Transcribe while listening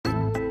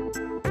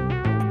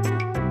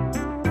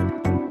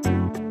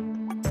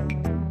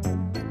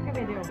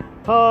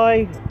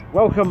Hi,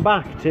 welcome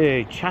back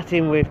to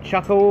Chatting with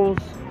Chuckles.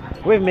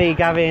 With me,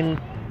 Gavin.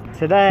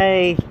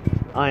 Today,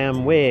 I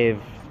am with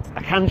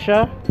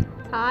Akansha.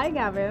 Hi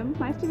Gavin,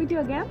 nice to meet you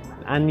again.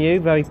 And you,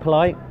 very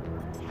polite.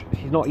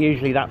 She's not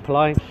usually that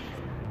polite.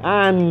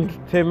 And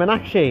to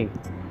Meenakshi.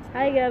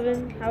 Hi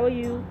Gavin, how are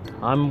you?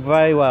 I'm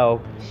very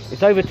well.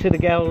 It's over to the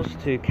girls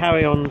to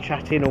carry on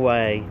chatting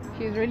away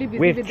She's really busy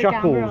with with the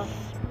Chuckles. camera.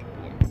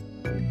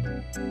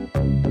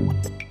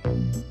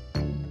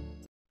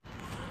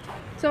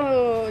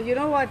 So, you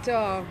know what,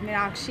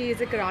 Meenakshi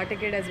is a karate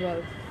kid as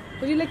well.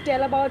 Could you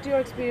tell about your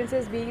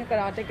experiences being a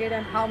karate kid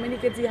and how many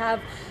kids you have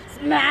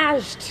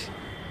smashed?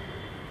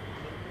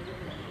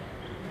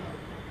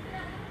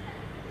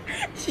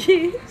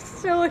 She's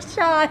so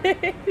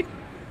shy.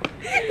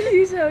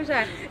 She's so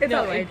shy. It's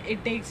alright.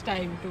 It takes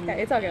time to.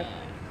 Okay, it's okay.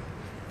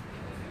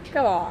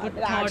 Come on, Put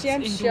thoughts Meenakshi,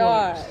 I'm into sure.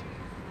 words.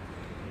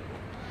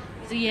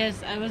 So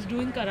yes, I was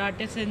doing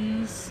karate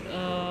since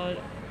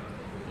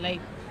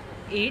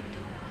 8,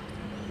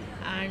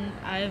 and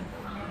I've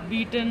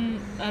beaten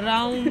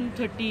around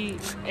 30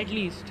 at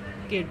least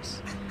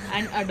kids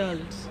and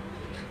adults.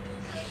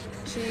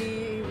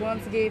 She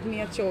once gave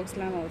me a choke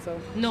slam also.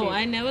 No, she,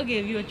 I never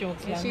gave you a choke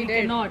slam. She We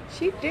did. cannot.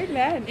 She did,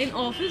 man. In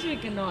office we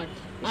cannot.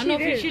 She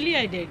Unofficially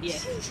I did,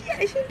 yes.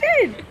 She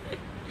did.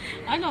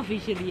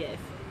 Unofficially, yes.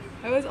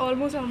 I was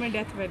almost on my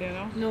deathbed, you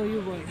know. No,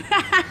 you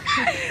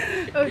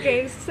weren't.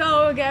 Okay,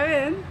 so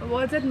Gavin,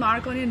 what's that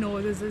mark on your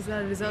nose? Is this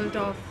a result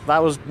of?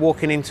 That was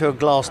walking into a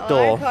glass I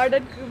door. heard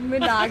that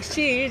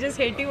Meenakshi just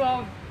hit you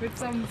up with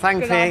some.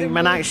 Thankfully, karate moves.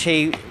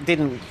 Meenakshi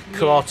didn't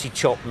karate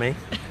chop me.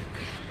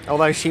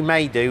 Although she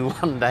may do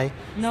one day.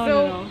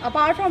 No.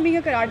 Apart from being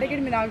a karate kid,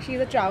 Meenakshi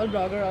is a travel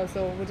blogger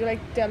also. Would you like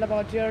to tell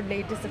about your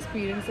latest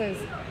experiences?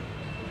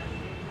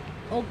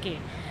 Okay.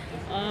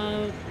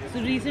 So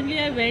recently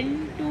I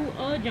went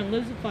to a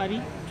jungle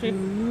safari trip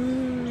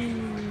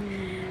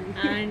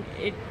and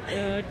it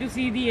to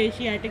see the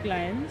Asiatic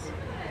lions,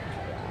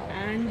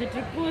 and the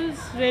trip was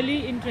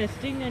really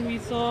interesting, and we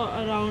saw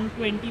around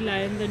 20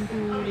 lions and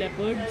 2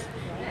 leopards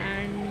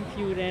and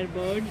few rare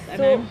birds, and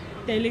So- I'm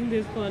telling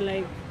this for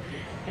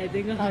I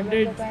think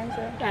 100 times,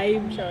 yeah.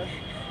 times Sure.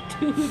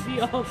 to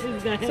the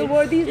office guys. So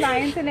were these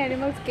lions and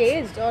animals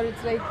caged, or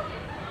it's like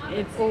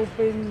It's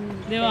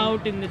open? they were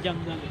out in the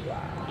jungle.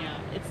 Yeah,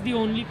 it's the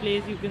only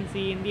place you can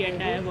see in the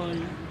entire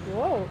world.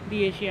 Whoa.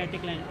 The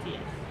Asiatic lions, yes.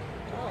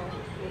 Oh,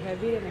 you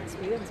heavy an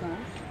experience, man.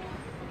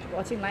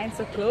 Watching lions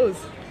so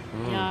close.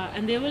 Yeah,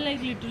 and they were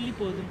literally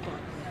posing for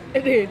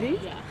us. Really?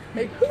 Yeah.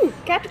 Like, who?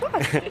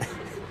 Catwalk.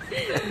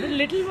 The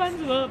little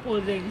ones were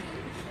posing,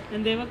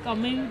 and they were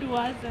coming to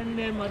us, and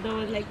their mother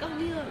was like, "Come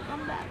here,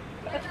 come back."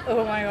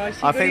 Oh my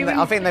gosh. I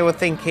think they were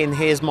thinking,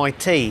 "Here's my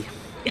tea."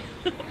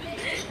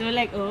 They were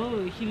like,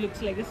 "Oh, she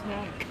looks like a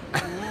snack."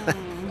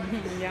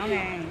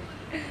 Yummy.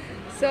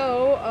 So,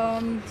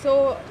 so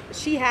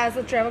she has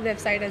a travel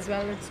website as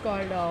well. It's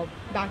called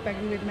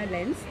Backpacking with My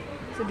Lens.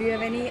 So, do you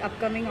have any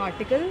upcoming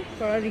article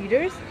for our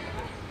readers?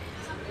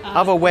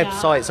 Other Yeah.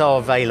 websites are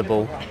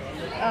available.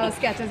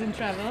 Sketches in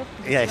Travel.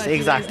 Yes, But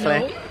you guys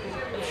exactly.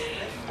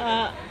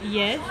 know.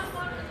 Yes,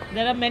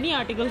 there are many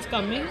articles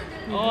coming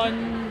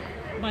on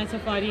my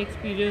safari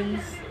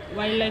experience,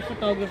 wildlife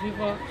photography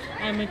for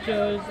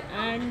amateurs,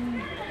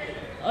 and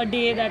a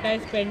day that I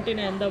spent in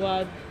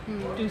Ahmedabad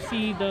to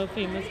see the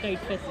famous kite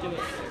festival.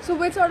 So,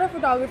 which sort of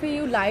photography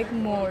you like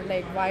more?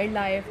 Like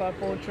wildlife or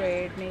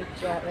portrait,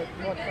 nature? Like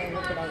what kind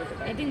of photography?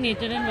 I think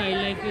nature and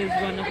wildlife is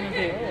one of my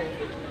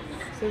favorites.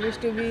 So, you wish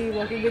to be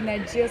working with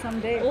Netgeo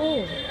someday?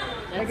 Oh,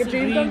 Like that's a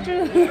dream come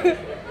true.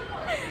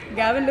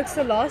 Gavin looks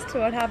so lost.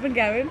 What happened,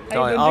 Gavin? Are you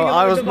wondering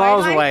I about was the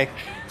miles wildlife? away.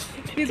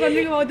 He's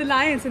wondering about the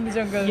lions in the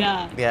jungle.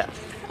 Yeah, Yeah.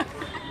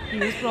 he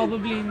was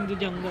probably in the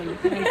jungle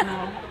right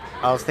now.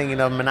 I was thinking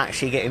of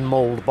Meenakshi getting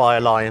mauled by a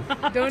lion.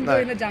 Don't No. go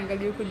in the jungle.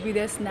 You could be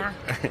their snack.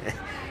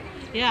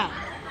 Yeah,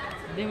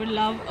 they would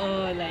love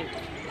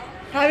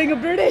Having a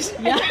British.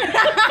 yeah.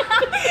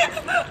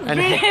 And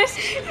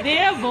They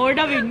are bored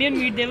of Indian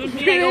meat. They would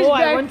be British like, "Oh,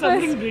 I want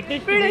breakfast. something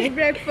British British today."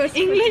 breakfast.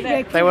 English With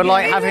breakfast. they were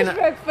like English having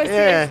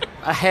breakfast,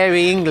 a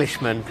hairy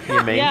Englishman,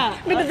 you mean? Yeah,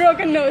 With a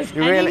broken nose.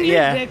 You an really, English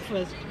yeah.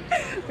 breakfast.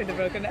 With a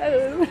broken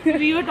nose.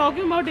 We were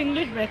talking about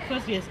English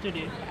breakfast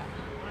yesterday.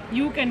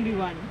 You can be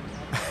one.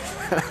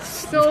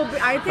 So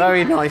I think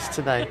Very nice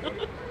today.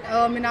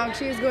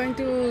 Meenakshi is going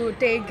to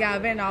take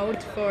Gavin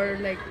out for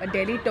a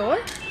Delhi tour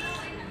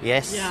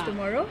Yes. Yeah.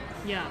 tomorrow.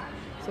 Yeah.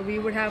 So we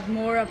would have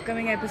more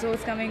upcoming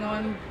episodes coming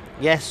on.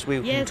 Yes, we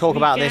can Yes, talk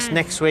we about this can.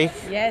 next week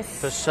Yes.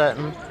 for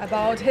certain.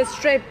 About his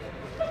trip,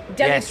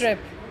 Delhi Yes. trip,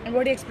 and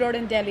what he explored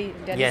in Delhi.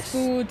 Delhi's Yes.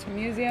 food,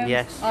 museums,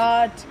 Yes.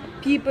 art,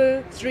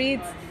 people,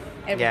 streets,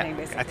 everything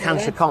Yeah. basically.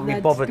 Akansha can't be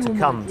that's bothered to too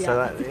come, much, so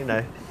yeah.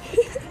 that,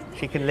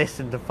 she can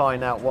listen to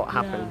find out what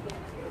happened.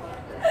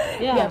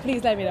 Yeah,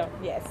 please let me know.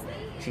 Yes.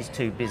 She's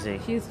too busy.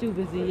 She's too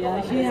busy.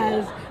 Yeah, she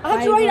has. I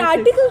have to 5 write an or 6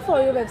 article for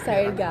your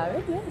website,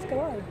 Gavin. Yes, come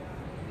on.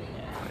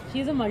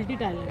 She's a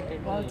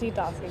multi-talented.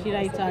 Multitasking. She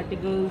writes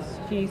articles,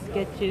 she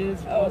sketches,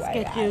 Oh my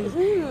sketches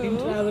God. in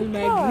travel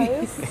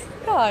magazines.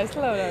 Guys,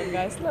 slow down,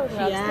 guys. Slow She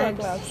clap, slow acts,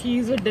 clap.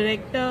 she's a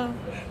director.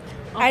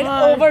 And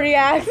Our-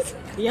 overreacts.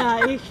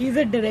 Yeah, she's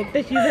a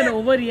director, she's an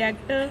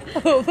overreactor.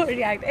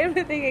 Overreact.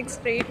 Everything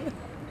extreme.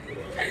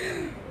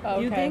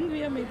 Okay. You think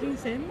we are making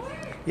sense?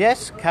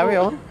 Yes, carry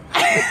on.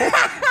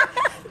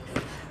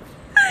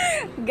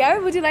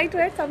 Gavin, would you like to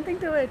add something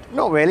to it?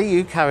 Not really,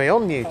 you carry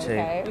on, you two.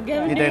 Okay. Gavin,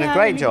 You're do doing you a have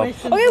great any job.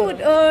 questions Okay, for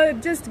would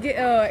us? just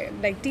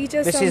like teach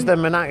us This some. is the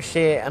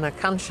Meenakshi and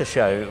Akansha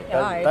show.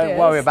 Yeah, it Don't is.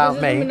 worry about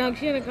This is me. the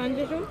Meenakshi and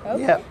Akansha show?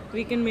 Okay. Yeah.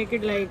 We can make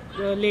it like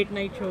a late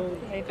night show.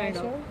 Late night kind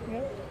of. show?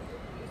 Yeah.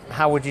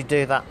 How would you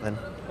do that then?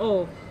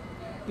 Oh,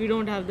 we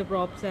don't have the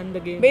props and the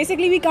game.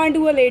 Basically, we can't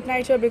do a late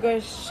night show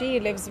because she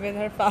lives with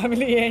her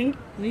family and.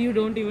 You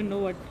don't even know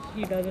what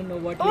she doesn't know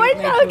what. Oh, late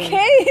it's night show is.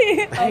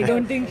 okay. I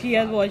don't think she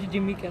has watched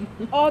Jimmy Kimmel.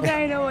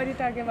 Okay, I know what you're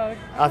talking about.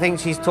 I think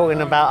she's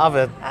talking about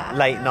other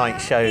late night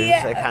shows,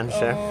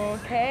 Akansha.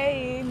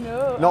 Okay,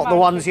 no. Not the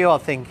ones you are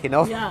thinking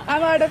of. Yeah.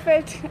 I'm out of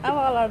it. I'm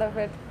all out of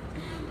it.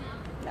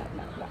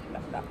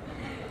 No.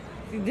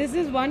 See, this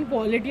is one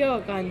quality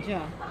of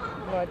Akansha.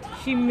 What?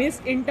 She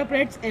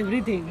misinterprets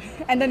everything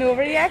And then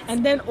overreacts?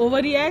 and then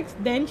overreacts.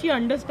 Then she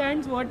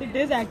understands what it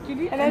is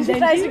actually, And then she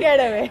tries to get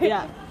away.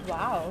 Yeah.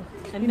 Wow.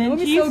 And You then know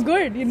me she so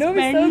good. You know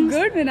me so spends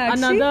good, Meenakshi.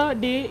 Another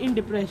day in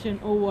depression.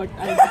 Oh, what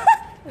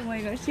Oh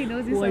my gosh, she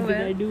knows you so what did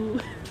well. I do?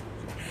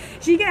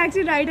 She can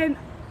actually write an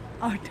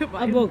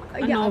autobiography. A book,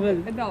 a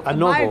novel. A novel.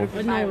 Biography,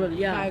 A novel,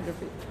 yeah.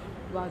 Biography.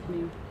 About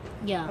me.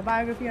 A Yeah.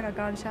 biography on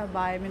Akansha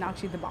by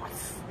Meenakshi the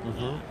Boss.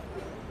 Mhm.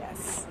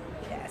 Yes.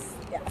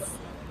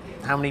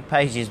 How many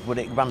pages would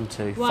it run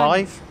to? One.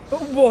 5?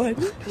 One.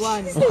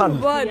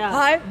 One. One. Yeah.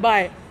 Hi.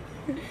 Bye.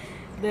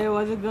 There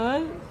was a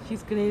girl.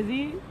 She's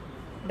crazy.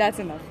 That's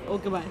enough.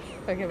 Okay, bye.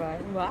 Okay, bye.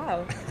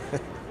 Wow.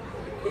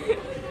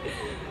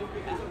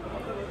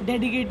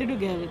 Dedicated to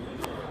Gavin.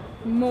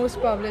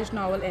 Most published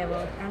novel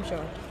ever, I'm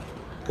sure.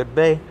 Could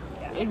be.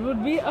 It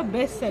would be a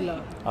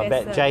bestseller. I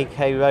bet Bestseller.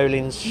 J.K.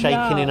 Rowling's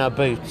shaking Yeah. in her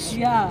boots.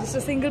 Yeah. Just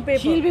a single paper.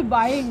 She'll be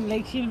buying,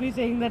 like she'll be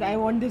saying that I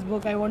want this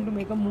book, I want to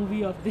make a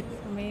movie of this.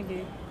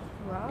 Maybe.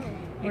 Wow.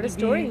 What It'll a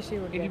story be, she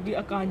would It'll get. be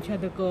Akansha,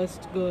 the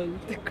cursed girl.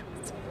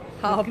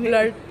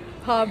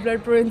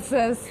 Half-blood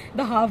princess.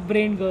 The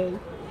half-brain girl.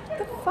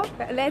 The fuck?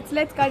 Let's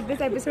cut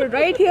this episode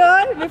right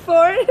here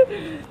before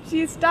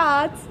she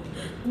starts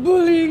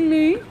bullying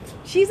me.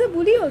 She's a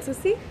bully also,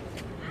 see?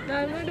 No,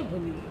 I'm not a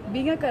bully.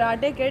 Being a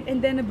karate kid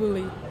and then a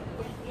bully.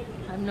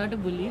 I'm not a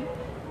bully.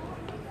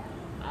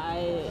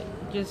 I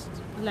just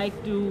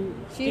like to.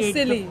 She's state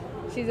silly.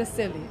 She's just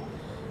silly.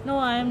 No,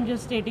 I am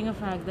just stating a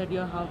fact that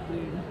you're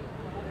half-brain.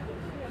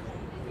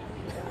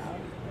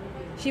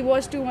 She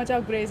watched too much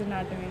of Grey's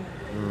Anatomy.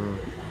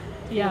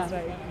 Yeah, That's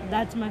right.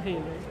 that's my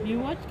favorite. You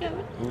watch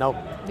Kevin? Nope.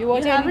 Do you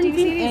watch You any haven't TV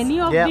seen series? any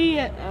of Yeah.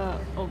 the.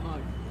 Oh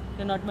god,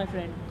 you're not my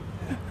friend.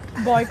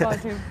 Boycott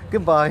him.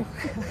 Goodbye.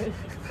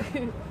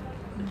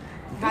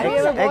 Have you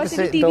ever watched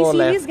any Exit TV door series,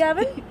 left.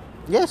 Gavin?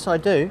 Yes, I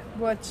do.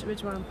 Watch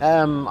which one?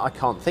 I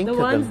can't think The of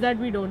ones them. that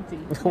we don't see.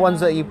 The ones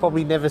that you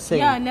probably never seen.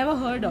 Yeah, never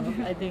heard of.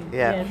 I think.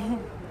 Yeah. Yes.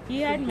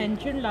 He had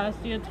mentioned last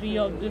year 3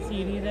 of the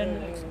series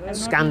and. I've not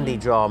Scandi even-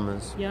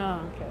 dramas. Yeah,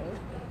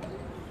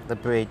 The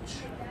Bridge.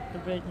 the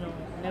bridge. No,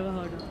 never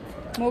heard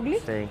of. Mowgli?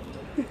 See.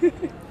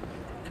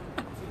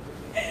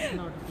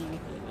 Not a TV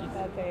series.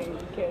 Nothing.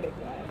 Kidding.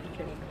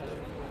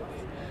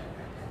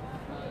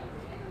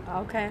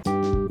 Okay.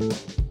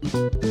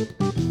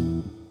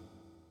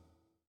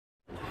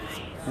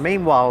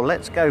 Meanwhile,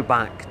 let's go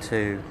back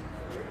to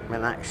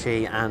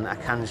Meenakshi and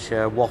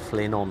Akansha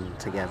waffling on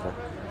together.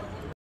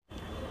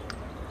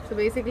 So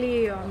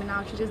basically,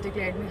 Meenakshi just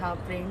declared me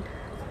half-brained.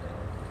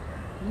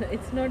 No,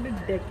 it's not a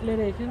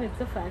declaration. It's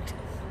a fact.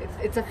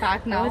 It's a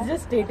fact now. I was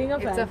just stating a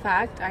fact. It's a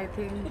fact. I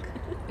think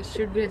it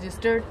should be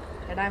registered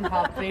that I'm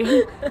half-brained.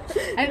 You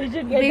And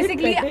should get it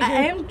basically, I petitioned.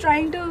 am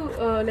trying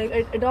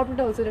to adopt it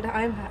also that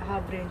I'm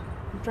half-brained.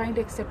 I'm trying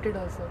to accept it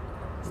also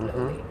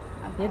slowly.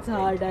 I'm It's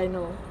half-brained. hard, I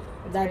know.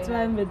 That's very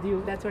why I'm hard. with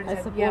you. That's what I I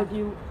said, support yeah.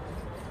 you.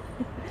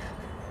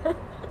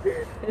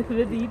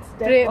 With each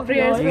step of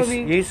Prayers yours. for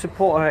You, me. you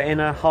support her in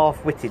her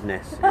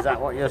half-wittedness. Is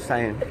that what you're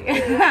saying?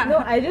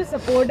 No, I just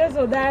support her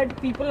so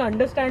that people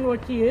understand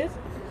what she is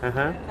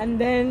Uh-huh. and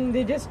then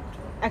they just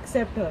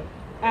accept her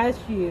as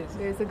she is.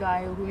 There's a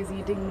guy who is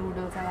eating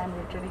noodles and I'm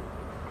literally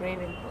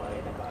craving for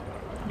it.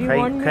 Do you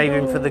want me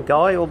Craving to- for the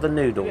guy or the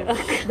noodle?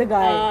 The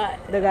guy.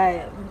 The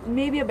guy.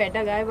 Maybe a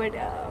better guy, but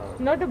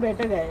Not a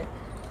better guy.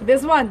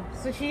 this one.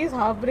 So she is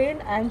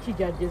half-brained and she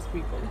judges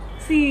people.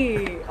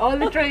 See, all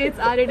the traits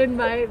are written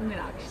by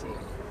Meenakshi.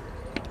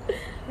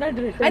 Not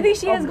written. I think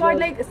she has got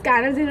observed. like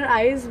scanners in her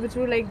eyes which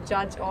will like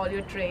judge all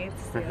your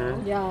traits. You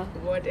know, Yeah.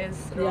 what is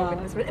wrong with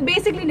Yeah. this person.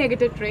 Basically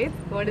negative traits.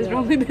 What is Yeah.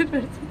 wrong with this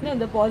person? No,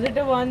 the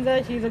positive ones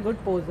are she's a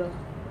good poser.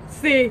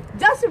 See,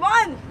 just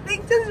one.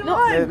 Think just No,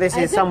 one. This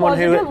I is said someone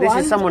who positive this is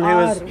ones someone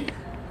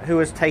are- who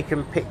has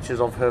taken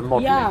pictures of her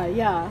modeling.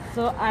 Yeah.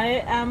 So I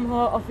am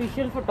her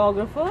official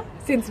photographer.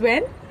 Since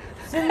when?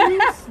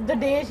 since the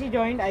day she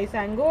joined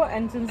Isango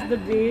and since the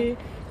day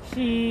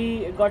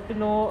she got to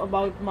know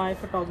about my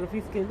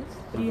photography skills,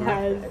 she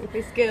has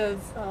The skills.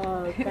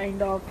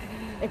 kind of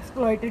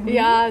exploited me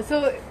Yeah,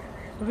 so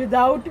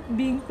without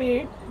being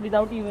paid,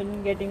 without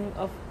even getting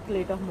a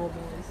plate of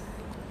momos.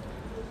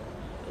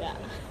 Yeah.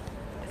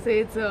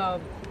 it's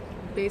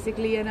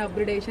basically an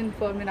upgradation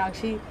for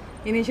Meenakshi.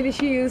 Initially,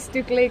 she used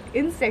to click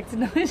insects.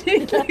 Now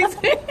she clicks.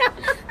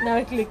 Now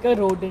I click a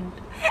rodent,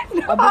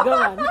 a bigger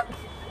one.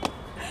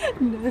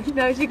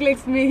 Now she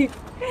clicks me.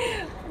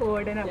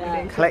 What an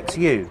upgradation. Collects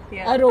you.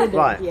 Yeah. A rodent,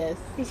 Right. yes.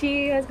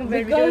 She has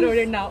compared me to a Because-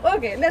 rodent now.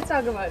 Okay, let's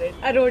talk about it.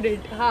 A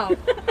rodent. How?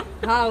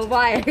 How?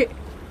 Why?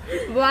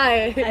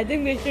 Why? I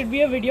think there should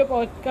be a video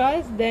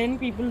podcast, then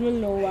people will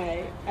know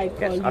why I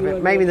call Yes, I you think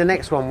a maybe the rodent.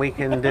 next one we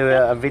can do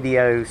a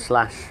video /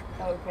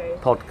 Okay.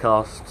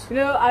 podcast. You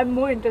know, I'm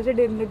more interested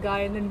in the guy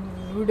in the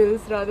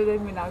noodles rather than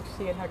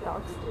Meenakshi and her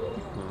talks.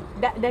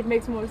 That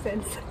makes more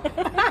sense.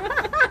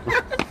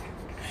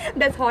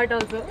 That's hot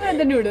also. And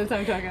the noodles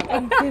I'm talking about.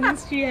 And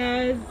since she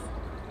has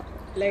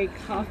like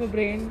half a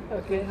brain,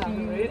 Okay, half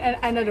a brain.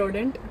 And a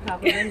rodent. Half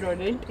a brain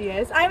rodent,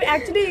 yes. I'm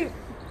actually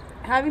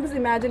having this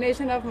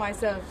imagination of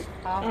myself.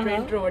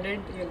 Half-brain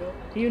rodent, you know.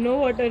 you know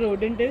what a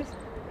rodent is?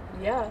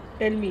 Yeah.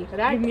 Tell me.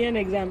 Rat. Give me an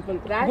example.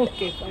 Rat.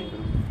 Okay, fine.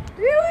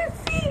 You will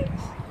see.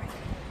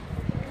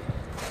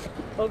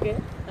 Okay,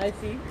 I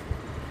see.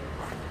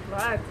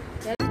 What?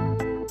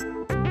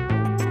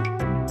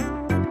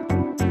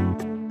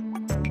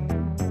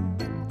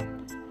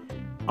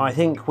 I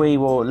think we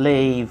will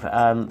leave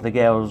the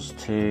girls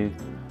to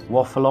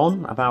waffle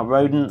on about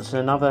rodents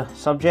and other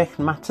subject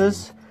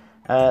matters.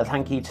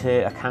 Thank you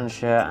to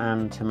Akansha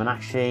and to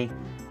Meenakshi.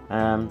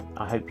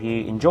 I hope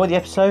you enjoy the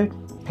episode.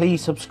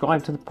 Please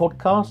subscribe to the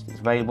podcast. It's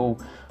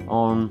available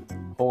on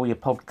all your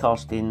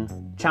podcasting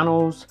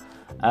channels.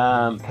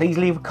 Please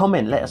leave a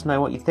comment. Let us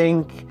know what you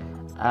think,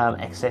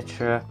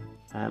 etc.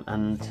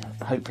 And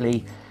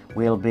hopefully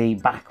we'll be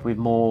back with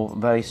more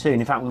very soon.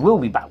 In fact, we will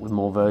be back with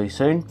more very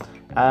soon.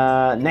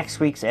 Next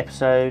week's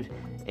episode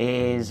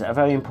is a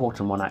very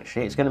important one,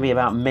 actually. It's going to be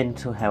about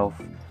mental health,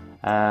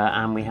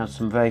 and we have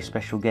some very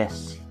special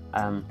guests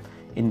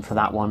in for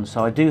that one.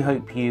 So I do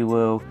hope you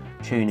will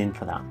tune in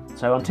for that.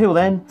 So until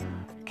then,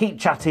 keep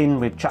chatting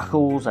with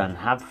Chuckles and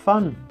have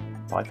fun.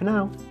 Bye for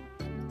now.